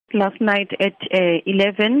last night at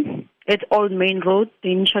 11 at Old Main Road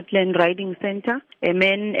in Shetland Riding Centre. A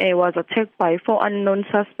man was attacked by 4 unknown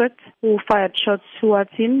suspects who fired shots towards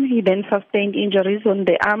him. He then sustained injuries on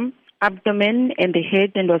the arm, abdomen and the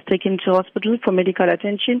head and was taken to hospital for medical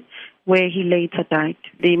attention, where he later died.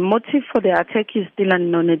 The motive for the attack is still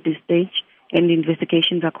unknown at this stage and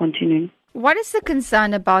investigations are continuing. What is the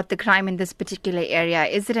concern about the crime in this particular area?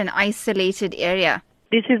 Is it an isolated area?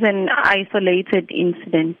 This is an isolated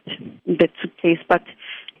incident that took place, but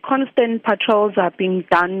constant patrols are being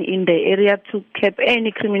done in the area to curb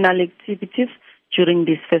any criminal activities during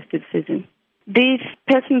this festive season. This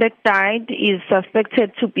person that died is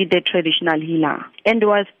suspected to be the traditional healer and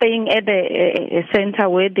was staying at a center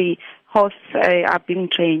where the horses are being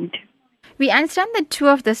trained. We understand that 2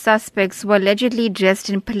 of the suspects were allegedly dressed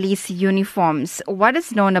in police uniforms. What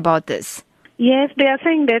is known about this? Yes, they are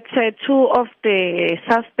saying that 2 of the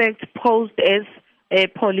suspects posed as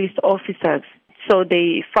police officers. So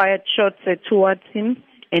they fired shots towards him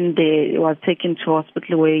and they was taken to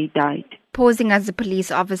hospital where he died. Posing as a police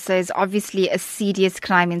officer is obviously a serious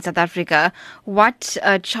crime in South Africa. What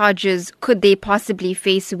charges could they possibly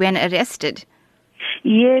face when arrested?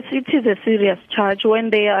 Yes, it is a serious charge.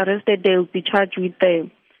 When they are arrested, they will be charged with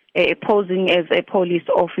posing as a police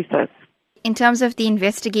officer. In terms of the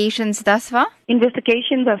investigations thus far?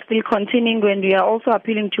 Investigations are still continuing, and we are also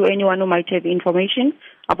appealing to anyone who might have information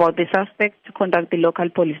about the suspect to contact the local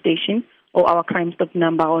police station or our Crime Stop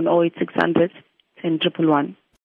number on 08600 10111.